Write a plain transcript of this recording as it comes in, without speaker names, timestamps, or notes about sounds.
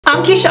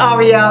I'm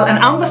Kiesha.arielle and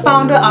I'm the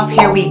founder of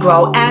Hair We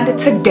Gro, and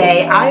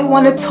today I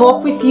want to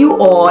talk with you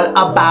all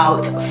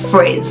about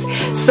frizz.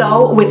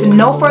 So with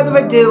no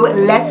further ado,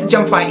 let's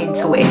jump right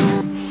into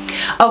it.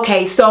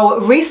 Okay, so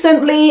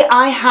recently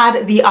I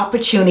had the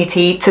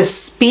opportunity to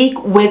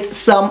speak with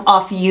some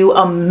of you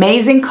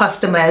amazing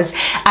customers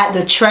at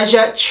the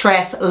Treasure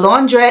Tress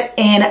Laundrette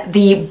in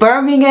the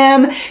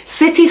Birmingham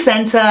city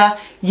centre,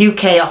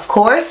 UK, of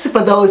course.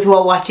 For those who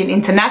are watching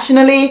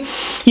internationally,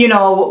 you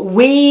know,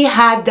 we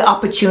had the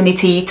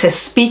opportunity to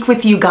speak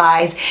with you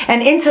guys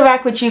and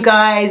interact with you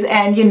guys,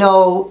 and you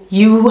know,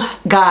 you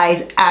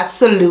guys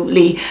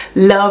absolutely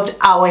loved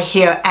our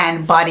hair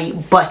and body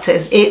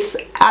butters. It's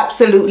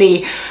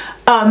absolutely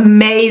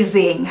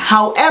amazing.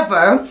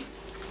 However,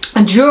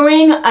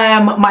 during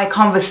my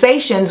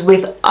conversations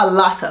with a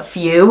lot of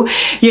you,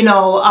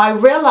 I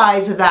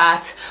realized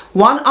that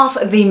one of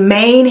the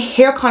main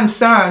hair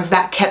concerns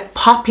that kept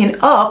popping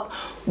up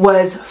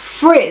was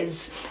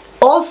frizz.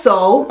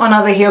 Also,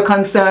 another hair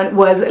concern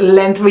was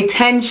length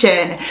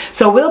retention.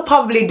 So we'll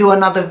probably do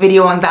another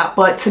video on that,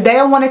 but today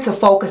I wanted to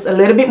focus a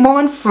little bit more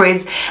on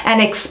frizz and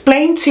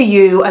explain to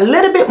you a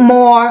little bit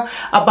more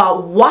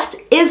about what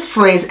is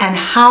frizz and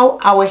how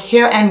our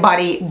hair and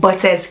body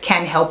butters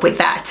can help with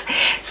that.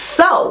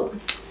 So,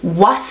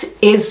 what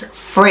is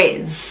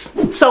frizz?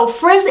 So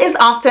frizz is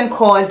often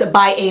caused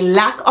by a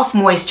lack of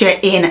moisture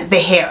in the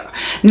hair.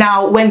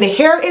 Now, when the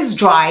hair is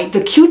dry,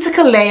 the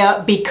cuticle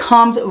layer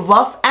becomes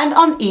rough and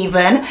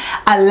uneven,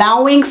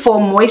 allowing for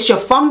moisture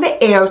from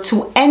the air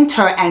to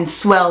enter and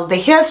swell the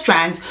hair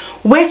strands,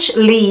 which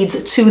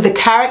leads to the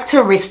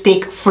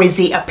characteristic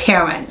frizzy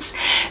appearance.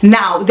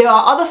 Now, there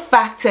are other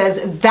factors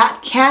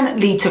that can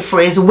lead to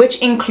frizz, which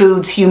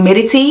includes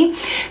humidity,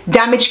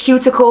 damaged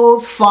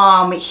cuticles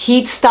from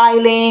heat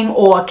styling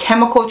or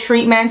chemical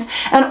treatments,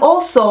 and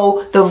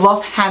also the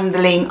rough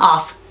handling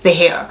of the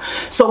hair.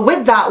 So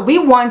with that, we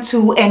want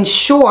to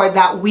ensure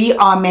that we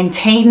are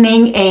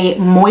maintaining a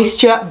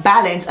moisture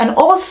balance and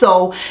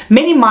also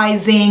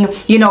minimizing,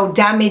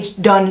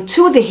 damage done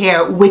to the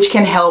hair, which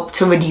can help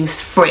to reduce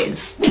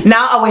frizz.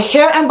 Now, our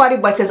hair and body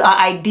butters are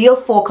ideal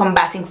for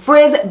combating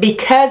frizz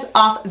because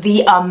of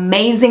the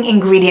amazing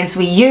ingredients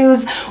we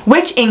use,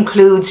 which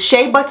includes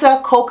shea butter,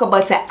 cocoa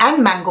butter,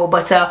 and mango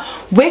butter,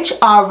 which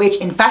are rich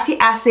in fatty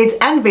acids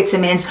and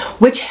vitamins,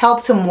 which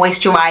help to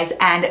moisturize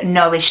and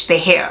nourish the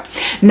hair.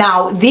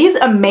 Now, these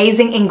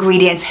amazing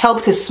ingredients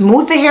help to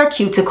smooth the hair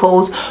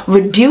cuticles,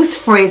 reduce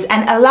frizz,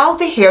 and allow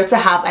the hair to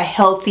have a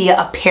healthier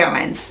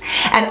appearance.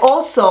 And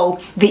also,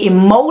 the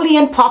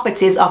emollient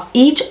properties of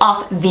each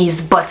of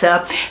these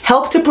butter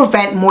help to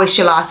prevent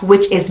moisture loss,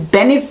 which is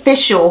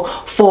beneficial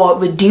for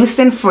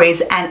reducing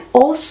frizz and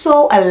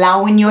also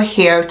allowing your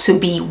hair to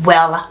be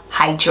well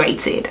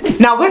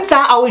hydrated. Now with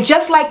that, I would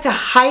just like to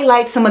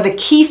highlight some of the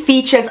key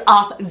features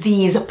of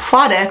these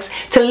products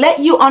to let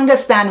you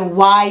understand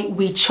why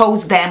we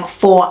chose them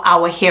for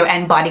our hair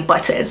and body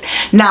butters.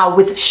 Now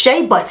with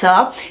shea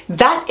butter,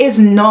 that is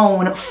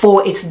known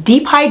for its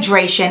deep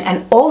hydration,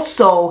 and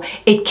also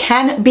it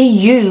can be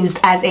used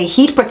as a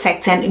heat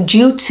protectant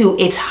due to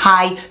its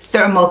high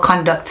thermal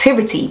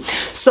conductivity.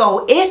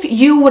 So if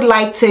you would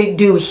like to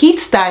do heat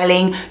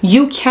styling,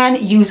 you can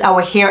use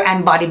our hair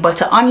and body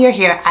butter on your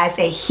hair as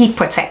a heat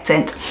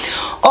protectant.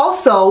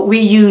 Also, we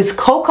use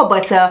cocoa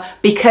butter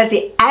because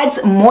it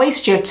adds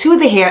moisture to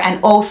the hair and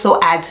also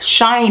adds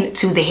shine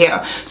to the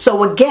hair.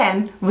 So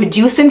again,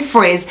 reducing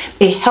frizz,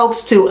 it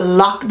helps to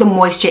lock the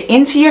moisture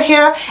into your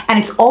hair, and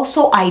it's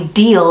also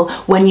ideal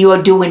when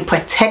you're doing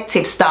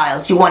protective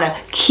styles. You want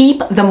to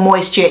keep the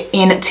moisture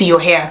into your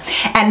hair.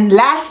 And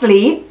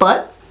lastly,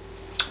 but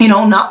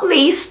not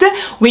least,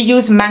 we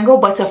use mango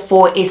butter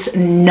for its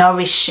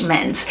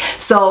nourishment.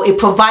 So it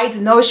provides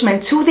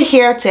nourishment to the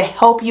hair to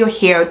help your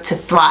hair to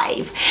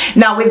thrive.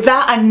 Now with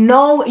that, I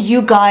know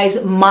you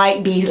guys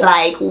might be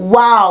like,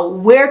 wow,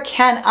 where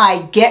can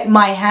I get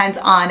my hands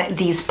on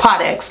these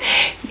products?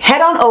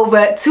 Head on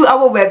over to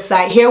our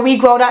website,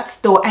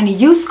 hairwegro.store, and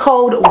use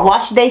code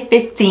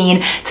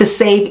WASHDAY15 to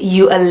save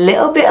you a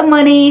little bit of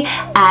money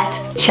at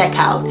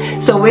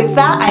checkout. So with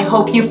that, I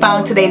hope you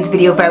found today's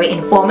video very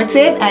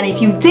informative, and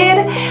if you did,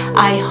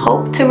 I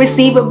hope to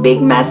receive a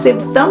big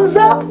massive thumbs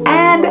up,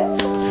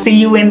 and see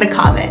you in the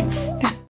comments.